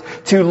God is,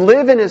 to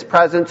live in his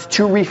presence,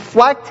 to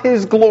reflect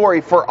his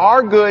glory for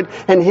our good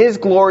and his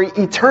glory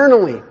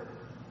eternally.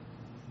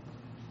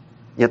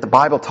 Yet the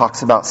Bible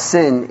talks about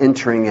sin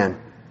entering in.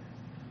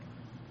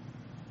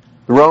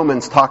 The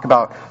Romans talk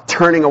about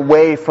turning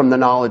away from the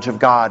knowledge of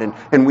God,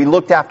 and we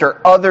looked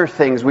after other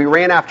things. We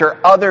ran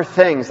after other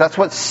things. That's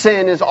what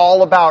sin is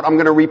all about. I'm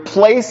going to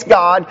replace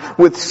God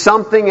with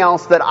something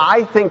else that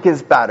I think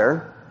is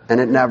better, and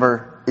it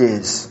never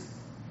is.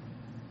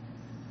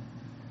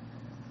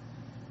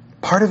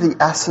 Part of the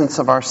essence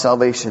of our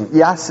salvation,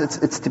 yes,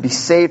 it's to be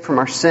saved from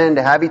our sin,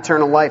 to have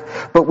eternal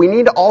life, but we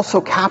need to also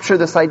capture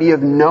this idea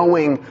of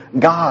knowing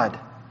God.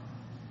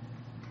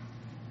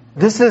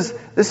 This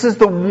is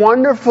the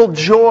wonderful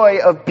joy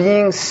of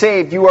being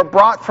saved. You are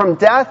brought from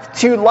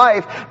death to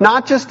life,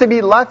 not just to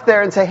be left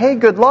there and say, hey,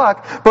 good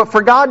luck, but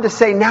for God to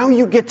say, now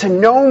you get to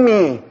know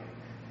me.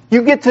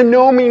 You get to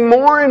know me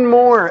more and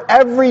more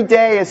every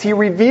day as He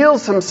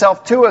reveals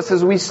Himself to us,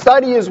 as we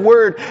study His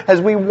Word,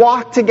 as we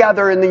walk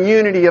together in the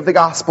unity of the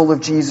gospel of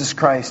Jesus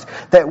Christ,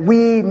 that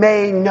we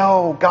may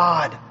know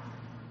God.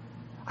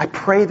 I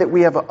pray that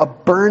we have a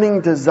burning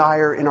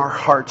desire in our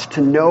hearts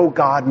to know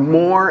God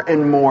more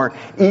and more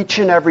each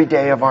and every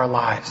day of our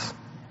lives.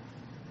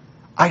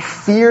 I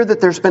fear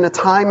that there's been a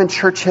time in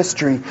church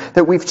history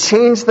that we've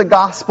changed the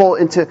gospel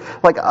into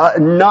like a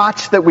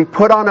notch that we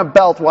put on a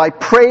belt. Well, I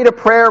prayed a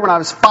prayer when I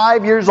was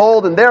 5 years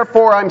old and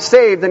therefore I'm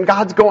saved. And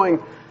God's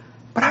going,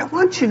 but I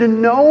want you to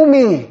know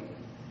me.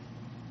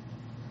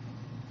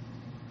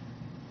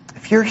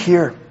 If you're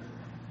here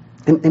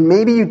and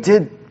maybe you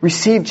did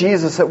receive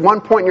Jesus at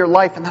one point in your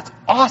life, and that's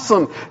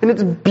awesome and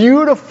it's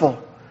beautiful,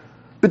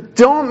 but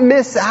don't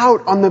miss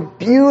out on the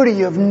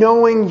beauty of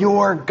knowing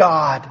your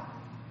God.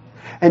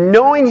 And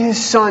knowing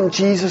His Son,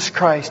 Jesus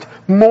Christ,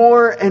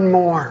 more and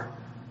more.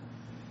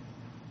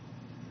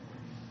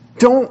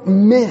 Don't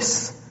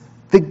miss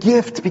the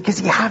gift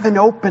because you haven't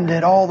opened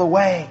it all the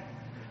way.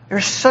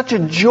 There's such a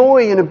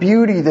joy and a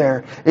beauty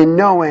there in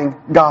knowing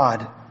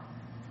God.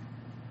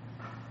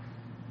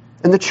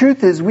 And the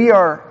truth is, we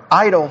are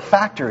idol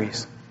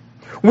factories.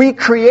 We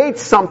create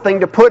something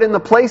to put in the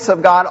place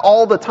of God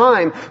all the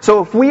time.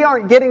 So if we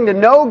aren't getting to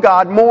know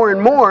God more and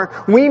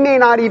more, we may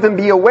not even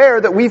be aware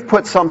that we've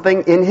put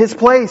something in His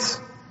place.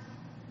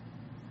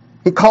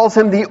 He calls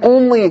Him the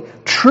only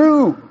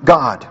true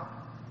God.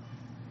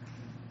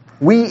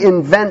 We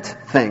invent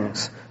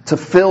things to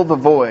fill the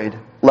void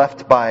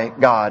left by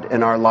God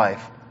in our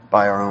life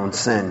by our own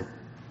sin.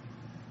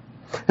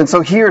 And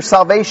so here,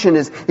 salvation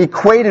is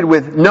equated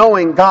with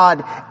knowing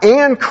God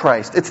and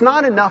Christ. It's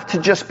not enough to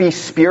just be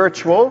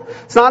spiritual.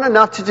 It's not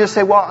enough to just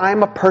say, well,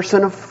 I'm a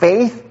person of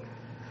faith.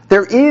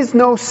 There is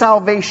no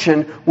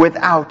salvation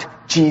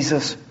without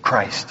Jesus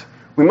Christ.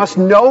 We must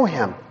know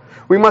Him.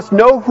 We must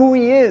know who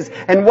He is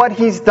and what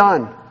He's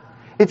done.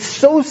 It's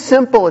so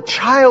simple, a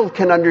child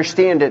can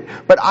understand it.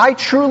 But I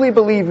truly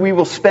believe we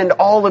will spend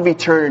all of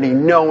eternity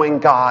knowing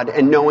God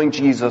and knowing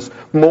Jesus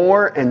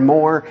more and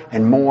more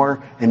and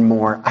more and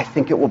more. I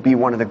think it will be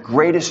one of the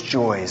greatest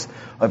joys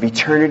of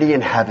eternity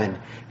in heaven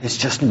is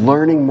just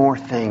learning more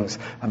things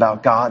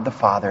about God the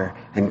Father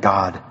and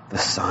God the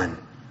Son.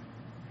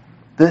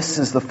 This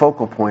is the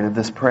focal point of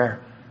this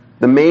prayer.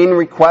 The main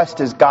request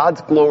is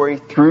God's glory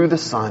through the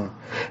Son.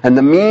 And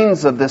the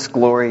means of this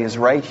glory is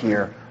right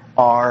here,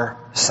 our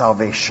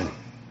salvation.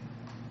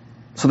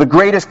 So the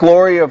greatest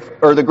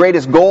the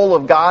greatest goal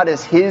of God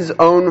is His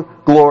own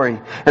glory.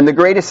 And the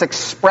greatest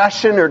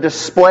expression or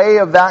display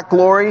of that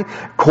glory,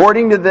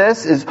 according to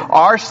this, is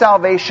our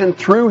salvation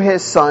through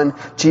His Son,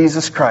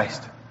 Jesus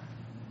Christ.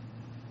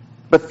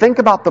 But think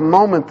about the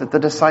moment that the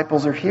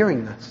disciples are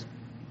hearing this.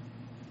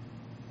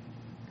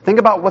 Think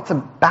about what's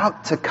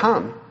about to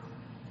come.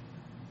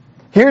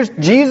 Here's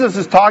Jesus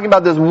is talking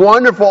about this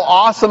wonderful,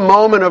 awesome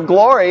moment of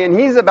glory, and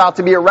He's about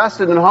to be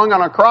arrested and hung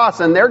on a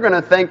cross, and they're going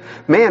to think,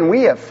 man,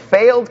 we have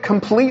failed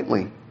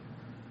completely.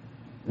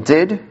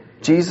 Did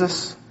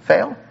Jesus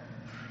fail?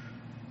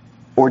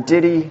 Or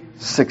did He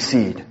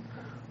succeed?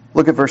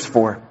 Look at verse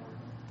 4.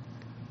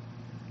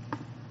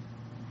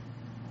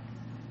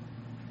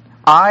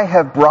 I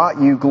have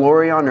brought you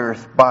glory on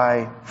earth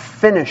by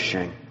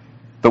finishing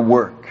the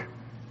work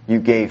you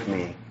gave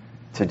me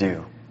to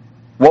do.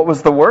 What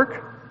was the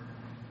work?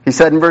 He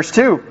said in verse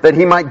 2 that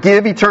He might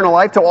give eternal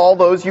life to all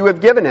those you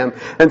have given Him.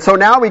 And so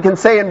now we can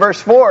say in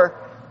verse 4,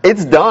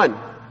 it's done.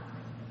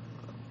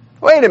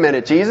 Wait a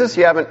minute, Jesus,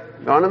 you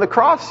haven't gone to the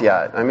cross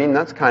yet. I mean,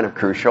 that's kind of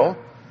crucial.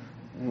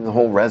 The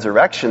whole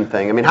resurrection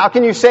thing. I mean, how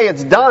can you say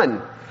it's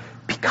done?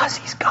 Because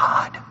He's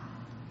God.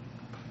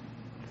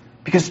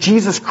 Because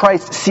Jesus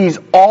Christ sees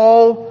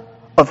all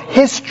of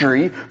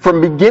history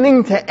from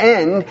beginning to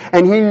end,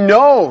 and He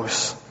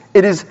knows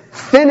it is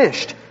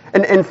finished.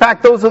 And in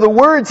fact, those are the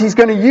words He's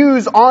going to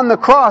use on the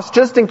cross,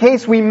 just in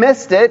case we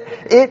missed it.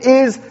 It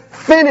is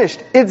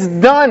finished. It's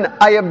done.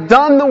 I have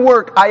done the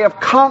work. I have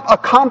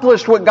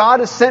accomplished what God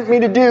has sent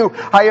me to do.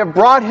 I have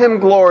brought Him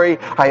glory.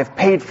 I have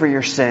paid for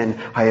your sin.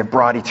 I have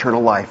brought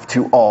eternal life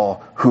to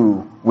all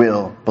who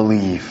will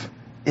believe.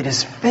 It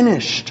is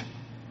finished.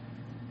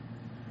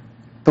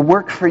 The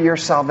work for your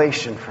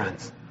salvation,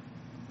 friends,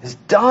 is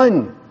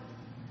done.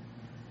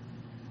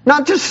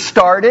 Not just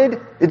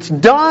started, it's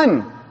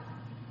done.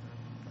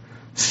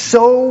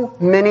 So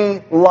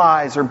many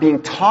lies are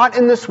being taught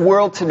in this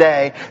world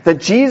today that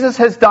Jesus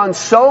has done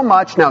so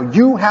much, now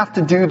you have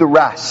to do the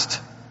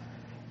rest.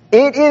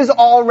 It is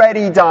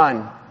already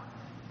done.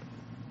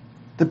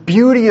 The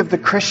beauty of the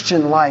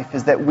Christian life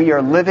is that we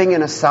are living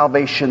in a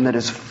salvation that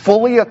is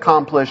fully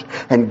accomplished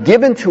and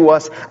given to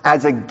us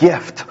as a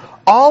gift.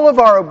 All of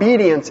our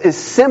obedience is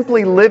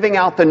simply living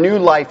out the new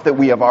life that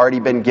we have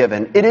already been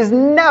given. It is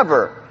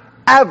never,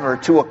 ever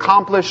to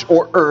accomplish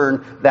or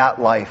earn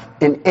that life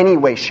in any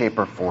way, shape,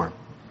 or form.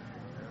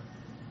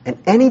 And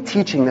any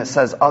teaching that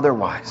says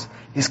otherwise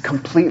is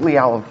completely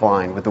out of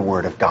line with the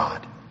Word of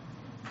God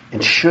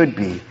and should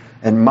be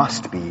and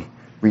must be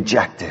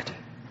rejected.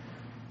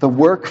 The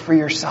work for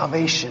your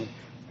salvation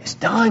is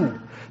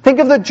done. Think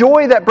of the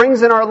joy that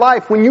brings in our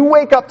life when you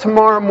wake up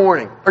tomorrow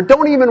morning, or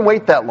don't even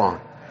wait that long.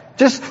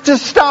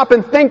 Just stop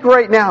and think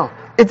right now.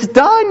 It's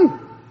done.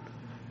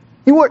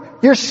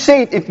 You're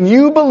saved. If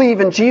you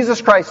believe in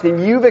Jesus Christ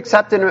and you've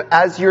accepted Him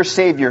as your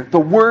Savior, the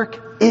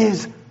work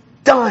is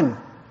done.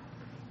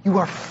 You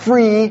are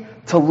free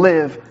to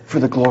live for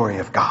the glory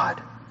of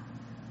God.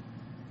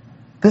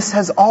 This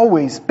has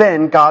always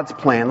been God's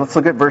plan. Let's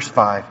look at verse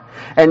 5.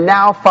 And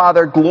now,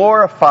 Father,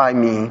 glorify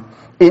me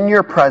in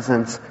your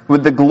presence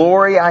with the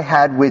glory I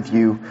had with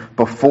you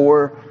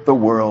before the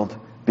world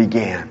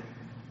began.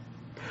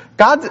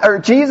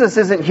 Jesus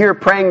isn't here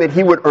praying that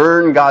He would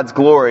earn God's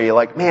glory.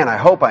 Like, man, I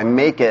hope I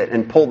make it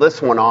and pull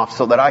this one off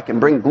so that I can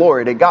bring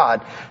glory to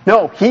God.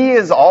 No, He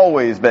has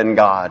always been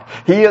God.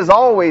 He has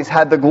always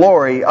had the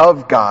glory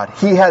of God.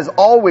 He has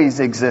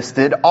always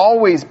existed,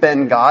 always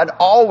been God,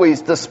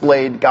 always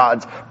displayed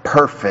God's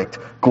perfect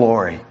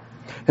glory.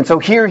 And so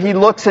here He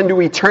looks into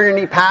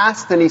eternity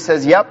past and He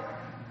says, yep,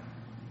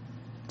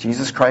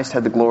 Jesus Christ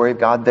had the glory of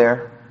God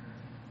there.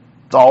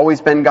 It's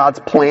always been God's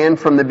plan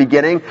from the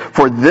beginning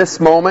for this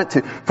moment,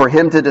 for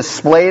Him to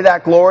display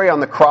that glory on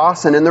the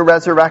cross and in the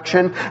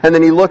resurrection. And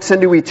then He looks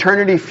into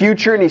eternity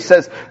future and He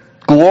says,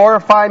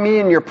 glorify me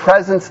in your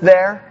presence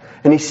there.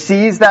 And He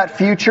sees that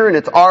future and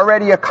it's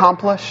already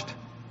accomplished.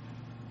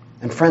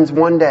 And friends,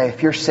 one day,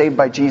 if you're saved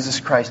by Jesus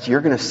Christ, you're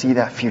going to see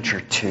that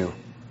future too.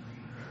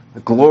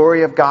 The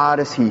glory of God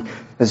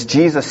as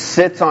Jesus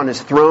sits on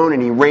His throne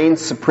and He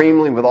reigns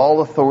supremely with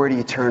all authority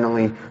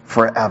eternally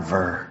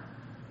forever.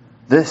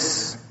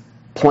 This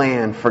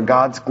plan for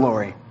God's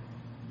glory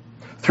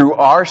through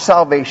our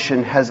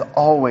salvation has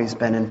always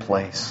been in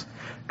place.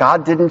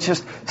 God didn't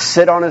just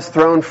sit on His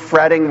throne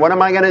fretting, what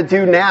am I going to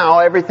do now?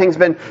 Everything's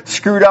been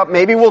screwed up.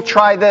 Maybe we'll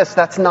try this.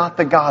 That's not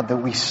the God that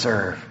we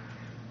serve.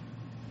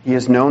 He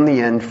has known the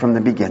end from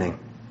the beginning.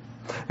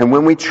 And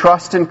when we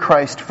trust in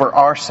Christ for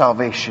our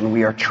salvation,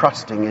 we are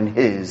trusting in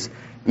His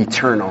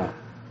eternal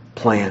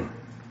plan.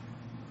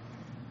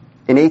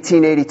 In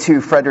 1882,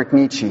 Friedrich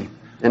Nietzsche,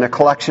 in a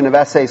collection of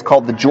essays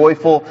called The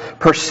Joyful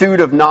Pursuit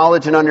of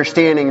Knowledge and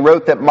Understanding,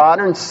 wrote that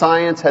modern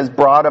science has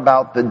brought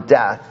about the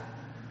death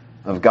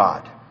of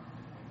God.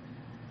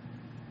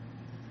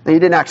 Now, he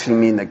didn't actually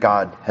mean that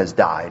God has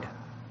died.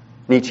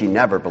 Nietzsche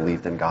never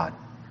believed in God.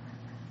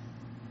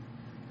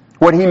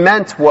 What he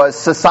meant was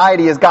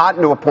society has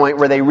gotten to a point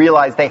where they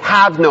realize they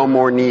have no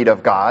more need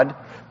of God.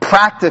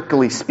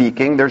 Practically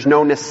speaking, there's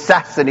no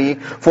necessity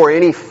for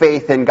any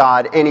faith in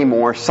God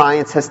anymore.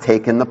 Science has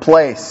taken the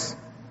place.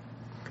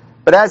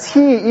 But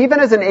even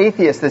as an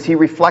atheist, as he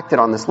reflected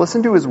on this,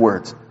 listen to his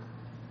words.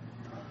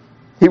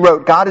 He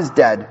wrote, God is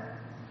dead.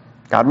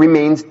 God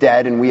remains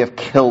dead, and we have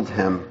killed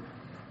Him.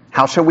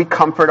 How shall we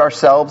comfort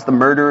ourselves, the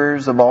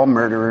murderers of all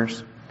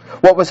murderers?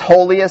 What was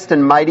holiest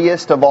and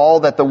mightiest of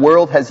all that the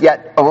world has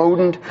yet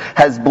owned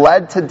has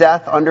bled to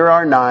death under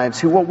our knives.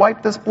 Who will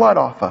wipe this blood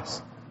off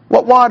us?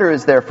 What water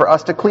is there for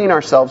us to clean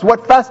ourselves?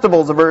 What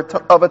festivals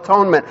of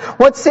atonement?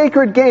 What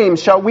sacred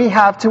games shall we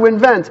have to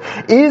invent?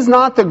 Is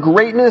not the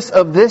greatness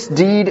of this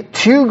deed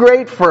too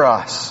great for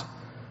us?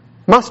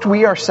 Must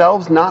we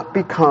ourselves not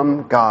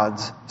become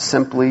gods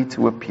simply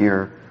to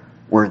appear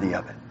worthy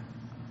of it?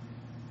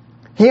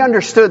 He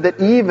understood that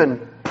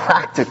even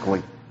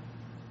practically,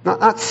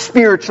 not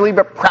spiritually,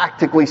 but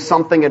practically,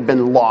 something had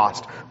been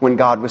lost when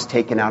God was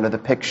taken out of the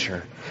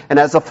picture. And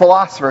as a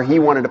philosopher, he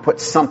wanted to put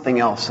something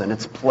else in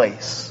its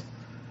place.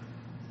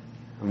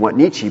 And what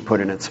Nietzsche put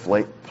in its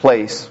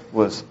place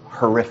was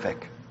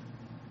horrific.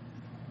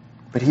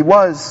 But he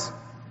was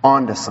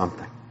onto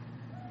something.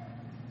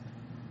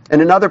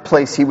 In another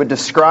place, he would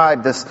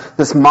describe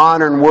this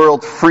modern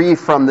world free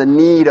from the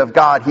need of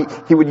God.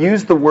 He would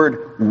use the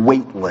word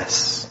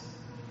weightless.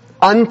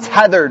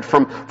 Untethered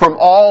from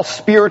all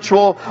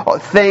spiritual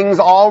things,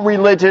 all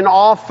religion,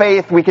 all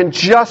faith. We can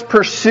just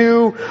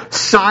pursue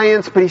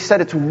science, but he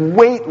said it's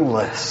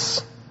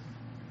weightless.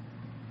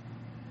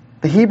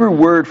 The Hebrew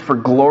word for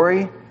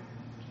glory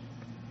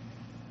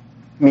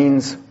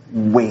means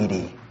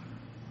weighty,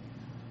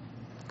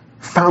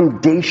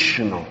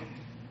 foundational,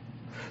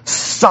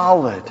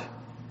 solid.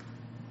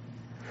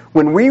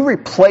 When we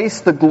replace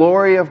the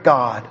glory of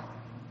God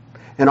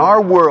in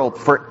our world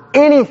for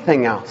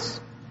anything else,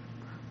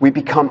 we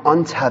become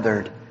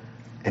untethered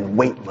and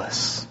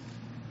weightless.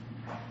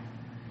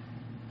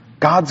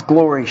 God's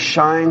glory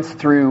shines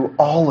through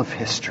all of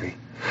history.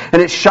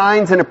 And it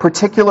shines in a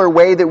particular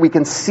way that we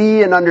can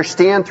see and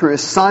understand through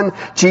His Son,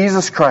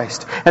 Jesus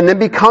Christ. And then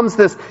becomes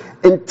this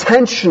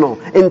intentional,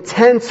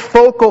 intense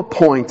focal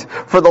point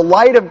for the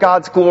light of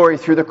God's glory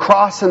through the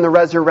cross and the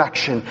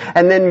resurrection.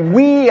 And then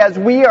we, as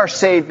we are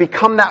saved,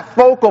 become that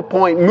focal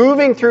point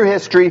moving through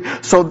history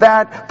so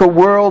that the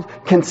world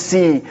can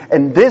see.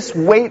 And this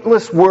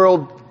weightless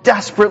world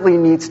desperately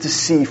needs to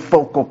see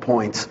focal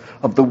points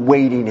of the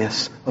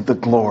weightiness of the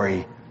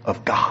glory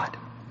of God.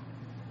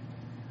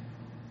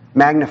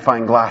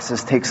 Magnifying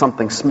glasses take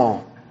something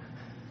small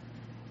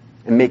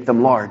and make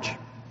them large.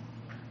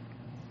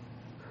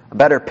 A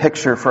better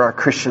picture for our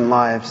Christian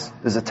lives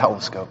is a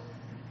telescope.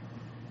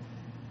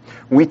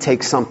 We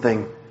take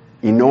something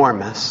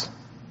enormous,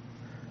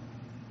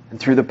 and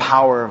through the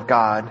power of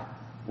God,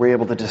 we're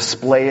able to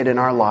display it in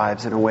our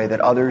lives in a way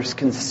that others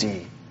can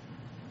see.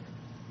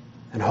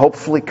 And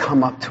hopefully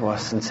come up to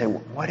us and say,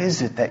 what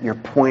is it that you're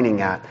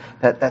pointing at?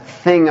 That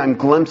thing I'm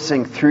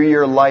glimpsing through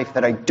your life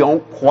that I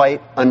don't quite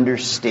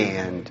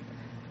understand.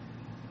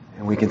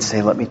 And we can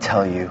say, let me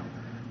tell you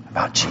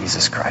about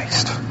Jesus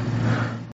Christ.